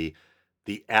supposedly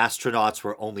the astronauts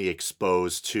were only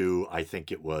exposed to, I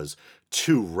think it was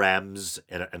 2 REMs,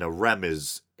 and a REM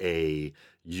is a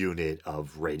unit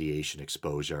of radiation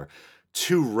exposure.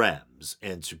 2 REMs.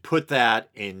 And to put that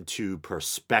into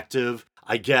perspective,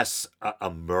 I guess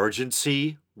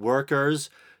emergency workers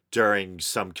during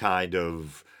some kind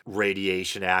of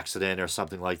radiation accident or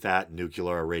something like that,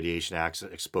 nuclear radiation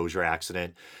exposure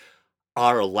accident,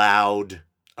 are allowed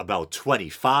about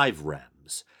 25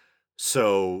 REMs.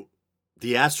 So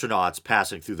the astronauts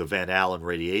passing through the Van Allen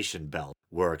radiation belt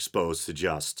were exposed to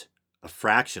just a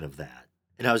fraction of that.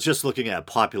 And I was just looking at a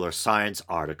Popular Science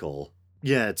article.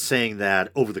 Yeah, it's saying that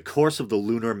over the course of the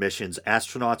lunar missions,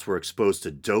 astronauts were exposed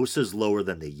to doses lower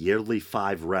than the yearly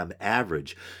 5 REM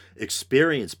average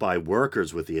experienced by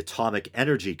workers with the Atomic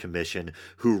Energy Commission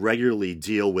who regularly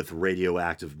deal with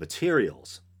radioactive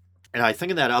materials. And I think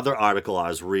in that other article I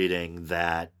was reading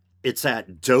that it's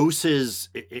at doses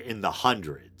in the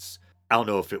hundreds. I don't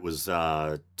know if it was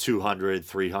 200,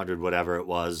 300, whatever it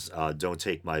was. Don't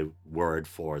take my word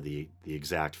for the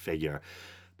exact figure.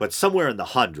 But somewhere in the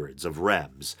hundreds of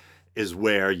REMs is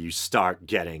where you start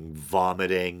getting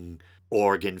vomiting,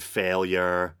 organ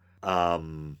failure,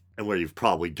 and where you've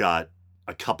probably got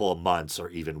a couple of months or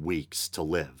even weeks to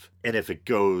live. And if it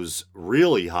goes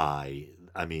really high,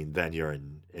 I mean, then you're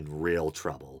in real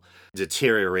trouble.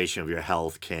 Deterioration of your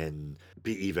health can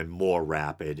be even more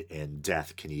rapid, and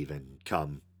death can even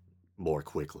come more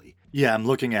quickly. Yeah, I'm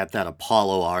looking at that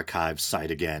Apollo Archives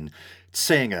site again. It's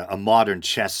saying a modern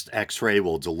chest x ray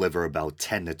will deliver about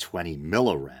 10 to 20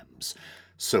 millirems.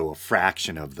 So a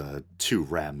fraction of the 2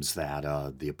 REMs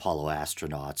that the Apollo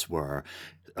astronauts were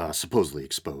supposedly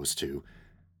exposed to.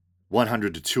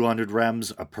 100 to 200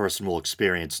 REMs, a person will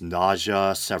experience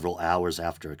nausea several hours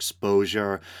after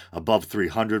exposure. Above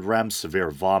 300 REMs, severe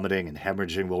vomiting and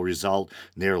hemorrhaging will result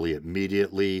nearly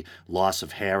immediately. Loss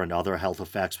of hair and other health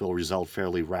effects will result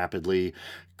fairly rapidly.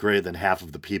 Greater than half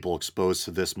of the people exposed to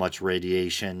this much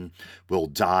radiation will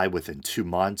die within 2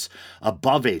 months.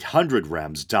 Above 800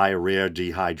 REMs, diarrhea,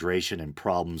 dehydration, and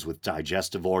problems with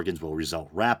digestive organs will result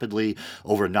rapidly.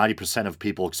 Over 90% of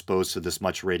people exposed to this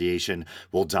much radiation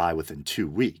will die within 2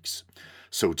 weeks.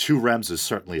 So 2 REMs is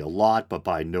certainly a lot, but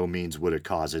by no means would it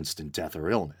cause instant death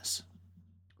or illness.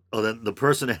 Oh, then the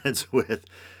person ends with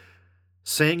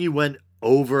saying you went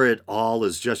over it all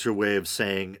is just your way of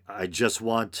saying, I just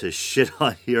want to shit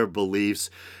on your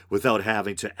beliefs without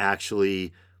having to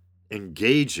actually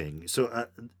engaging. So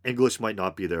English might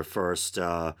not be their first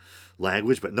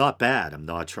language, but not bad. I'm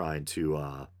not trying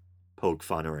to poke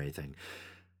fun or anything.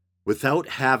 Without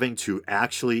having to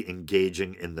actually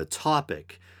engaging in the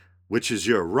topic, which is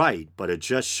your right, but it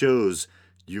just shows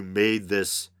you made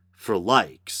this for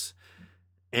likes.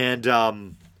 And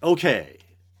okay.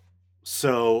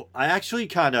 So I actually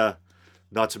kind of,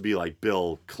 not to be like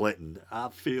Bill Clinton, I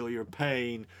feel your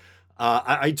pain.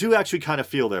 I do actually kind of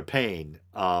feel their pain,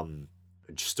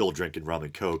 still drinking rum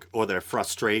and coke, or their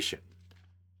frustration,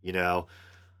 you know,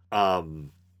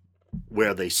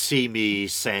 where they see me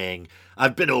saying,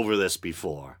 I've been over this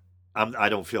before. I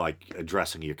don't feel like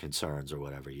addressing your concerns or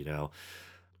whatever, you know.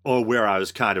 Or where I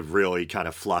was kind of really kind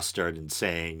of flustered and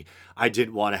saying I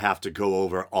didn't want to have to go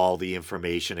over all the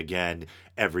information again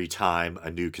every time a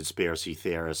new conspiracy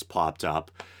theorist popped up.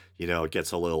 You know, it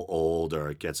gets a little old or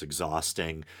it gets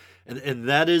exhausting. And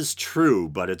that is true,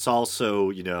 but it's also,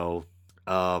 you know,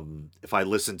 if I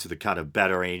listen to the kind of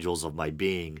better angels of my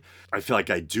being, I feel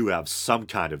like I do have some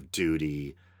kind of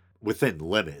duty within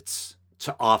limits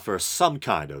to offer some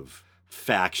kind of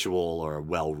factual or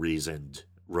well-reasoned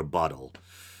rebuttal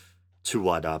to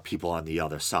what people on the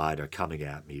other side are coming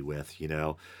at me with, you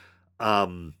know.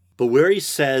 But where he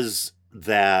says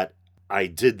that I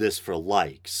did this for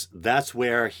likes, that's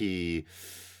where he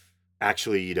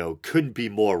actually, you know, couldn't be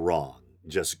more wrong.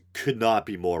 Just could not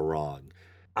be more wrong.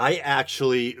 I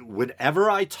actually, whenever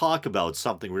I talk about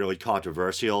something really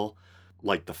controversial,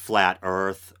 like the flat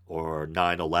earth or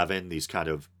 9/11, these kind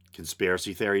of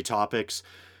conspiracy theory topics,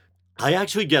 I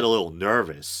actually get a little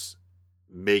nervous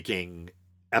making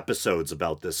episodes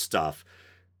about this stuff,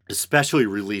 especially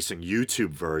releasing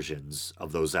YouTube versions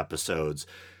of those episodes,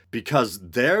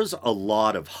 because there's a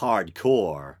lot of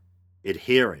hardcore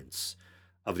adherents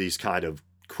of these kind of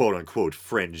quote unquote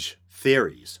fringe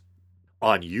theories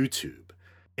on YouTube.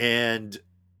 And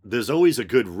there's always a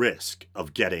good risk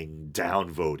of getting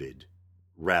downvoted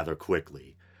rather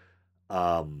quickly.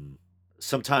 Um,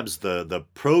 Sometimes the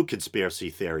pro conspiracy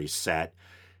theory set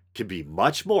can be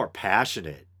much more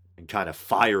passionate and kind of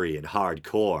fiery and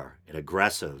hardcore and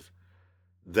aggressive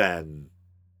than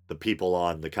the people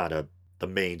on the kind of the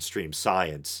mainstream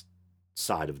science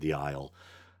side of the aisle.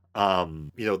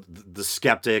 The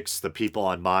skeptics, the people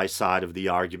on my side of the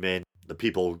argument, the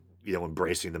people,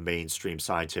 embracing the mainstream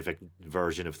scientific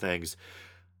version of things,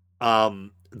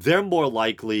 they're more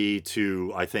likely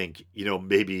to, I think,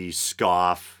 maybe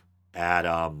scoff at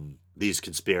these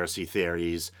conspiracy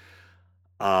theories,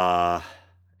 and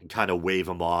kind of wave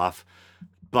them off.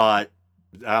 But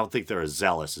I don't think they're as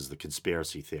zealous as the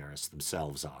conspiracy theorists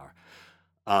themselves are.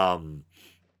 Um,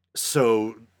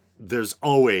 so there's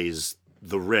always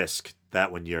the risk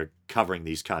that when you're covering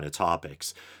these kind of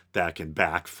topics, that can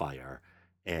backfire,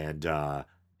 and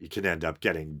you can end up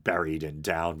getting buried in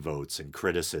downvotes and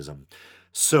criticism.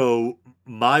 So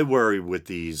my worry with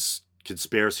these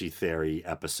conspiracy theory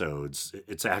episodes,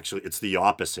 it's the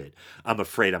opposite. I'm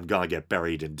afraid I'm gonna get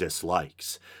buried in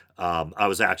dislikes. I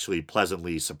was actually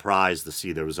pleasantly surprised to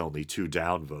see there was only 2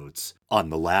 downvotes on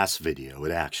the last video.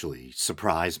 It actually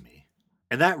surprised me.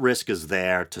 And that risk is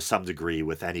there to some degree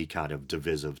with any kind of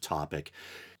divisive topic.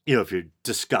 If you're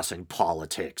discussing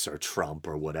politics or Trump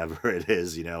or whatever it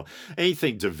is,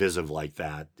 anything divisive like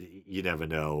that, you never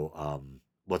know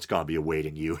what's going to be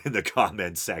awaiting you in the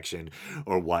comments section,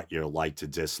 or what your like to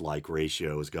dislike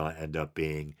ratio is going to end up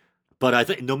being. But I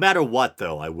think no matter what,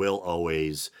 though, I will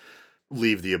always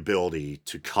leave the ability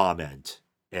to comment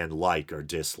and like or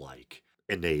dislike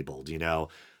enabled.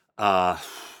 Uh,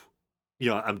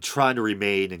 I'm trying to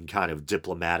remain in kind of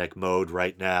diplomatic mode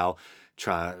right now,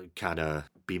 try kind of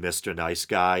be Mr. Nice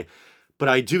Guy. But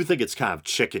I do think it's kind of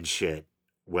chicken shit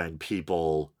when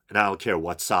people, and I don't care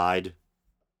what side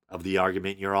of the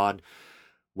argument you're on,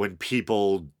 when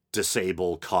people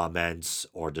disable comments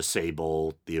or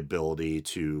disable the ability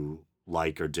to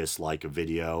like or dislike a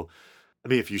video. I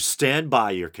mean, if you stand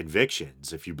by your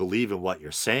convictions, if you believe in what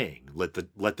you're saying, let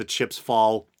the chips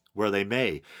fall where they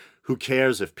may. Who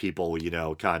cares if people,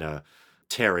 kind of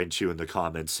tear into you in the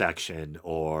comments section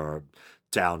or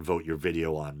downvote your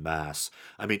video en masse?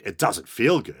 I mean, it doesn't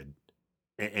feel good,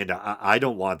 and I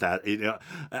don't want that.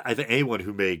 I think anyone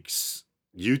who makes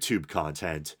YouTube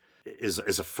content is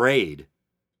afraid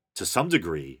to some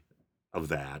degree of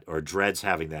that, or dreads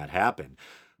having that happen.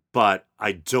 But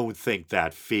I don't think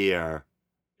that fear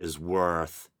is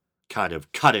worth kind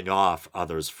of cutting off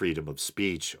others' freedom of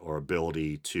speech or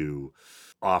ability to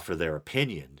offer their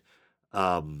opinion.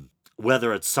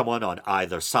 Whether it's someone on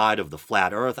either side of the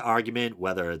flat earth argument,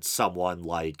 whether it's someone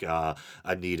like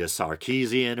Anita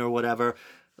Sarkeesian or whatever,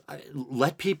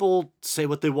 let people say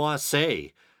what they want to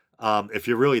say. If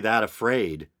you're really that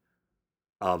afraid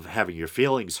of having your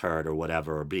feelings hurt or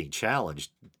whatever, or being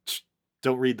challenged,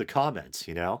 don't read the comments.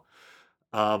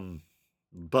 Um,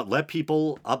 but let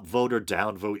people upvote or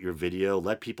downvote your video.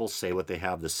 Let people say what they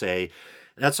have to say.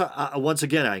 And that's once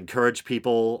again, I encourage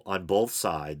people on both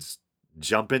sides,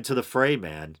 jump into the fray,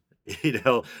 man.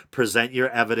 Present your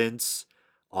evidence,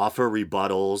 offer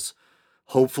rebuttals,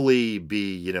 hopefully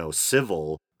be,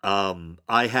 civil.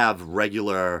 I have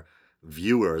regular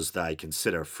viewers that I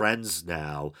consider friends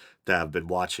now that have been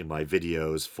watching my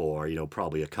videos for,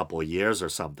 probably a couple of years or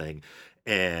something.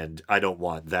 And I don't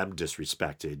want them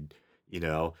disrespected, you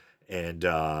know, and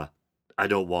I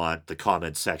don't want the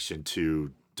comment section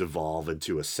to devolve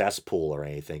into a cesspool or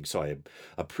anything. So I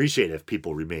appreciate if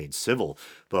people remain civil,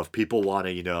 but if people want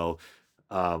to,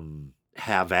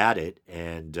 have at it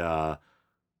and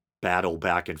battle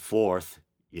back and forth,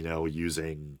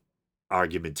 using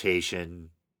argumentation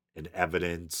and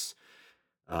evidence,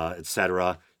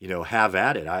 etc., have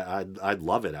at it. I'd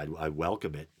love it. I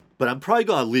welcome it. But I'm probably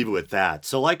going to leave it with that.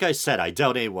 So like I said, I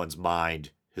doubt anyone's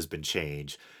mind has been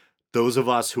changed. Those of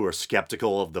us who are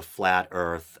skeptical of the flat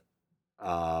earth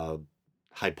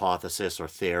hypothesis or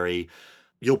theory,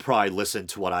 you'll probably listen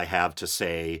to what I have to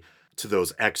say, to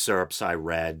those excerpts I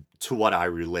read, to what I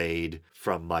relayed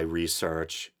from my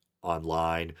research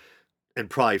online, and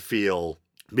probably feel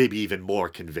maybe even more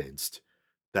convinced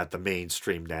that the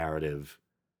mainstream narrative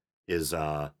is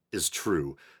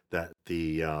true, that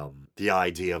the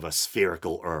idea of a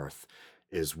spherical Earth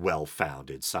is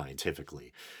well-founded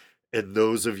scientifically. And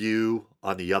those of you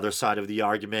on the other side of the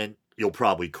argument, you'll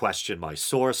probably question my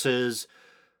sources.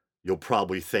 You'll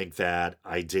probably think that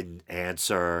I didn't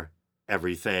answer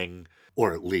everything,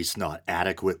 or at least not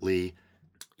adequately.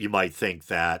 You might think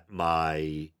that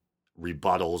my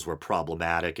rebuttals were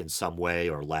problematic in some way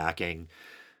or lacking.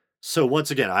 So,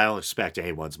 once again, I don't expect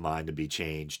anyone's mind to be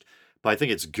changed, but I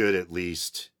think it's good at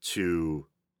least to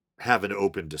have an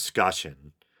open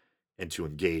discussion and to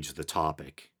engage the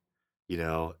topic, you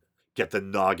know, get the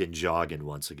noggin jogging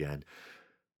once again.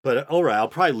 But all right, I'll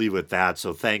probably leave with that.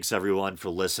 So thanks everyone for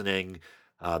listening.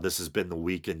 This has been the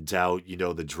Week in Doubt. You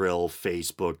know the drill: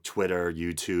 Facebook, Twitter,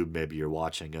 YouTube. Maybe you're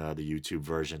watching the YouTube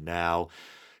version now.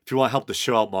 If you want to help the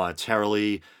show out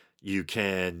monetarily, you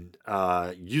can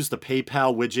use the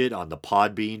PayPal widget on the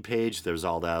Podbean page. There's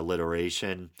all that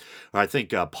alliteration. Or I think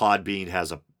Podbean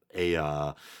has a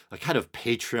kind of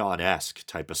Patreon-esque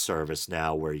type of service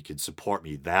now where you can support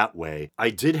me that way. I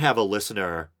did have a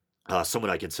listener, someone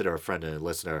I consider a friend and a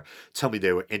listener, tell me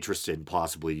they were interested in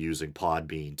possibly using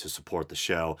Podbean to support the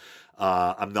show.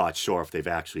 I'm not sure if they've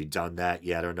actually done that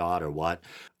yet or not or what.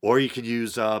 Or you can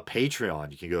use Patreon.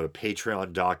 You can go to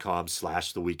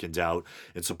patreon.com/theweekendoubt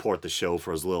and support the show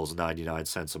for as little as 99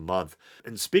 cents a month.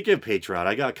 And speaking of Patreon,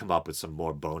 I got to come up with some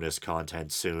more bonus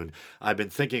content soon. I've been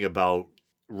thinking about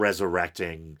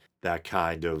resurrecting that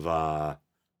kind of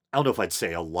I don't know if I'd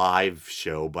say a live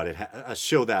show, but a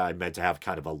show that I meant to have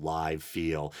kind of a live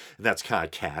feel. And that's kind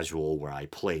of casual, where I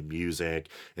play music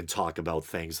and talk about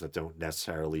things that don't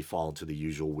necessarily fall into the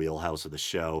usual wheelhouse of the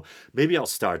show. Maybe I'll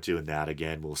start doing that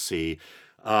again. We'll see.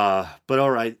 But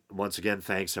all right. Once again,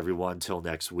 thanks everyone. Till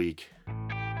next week.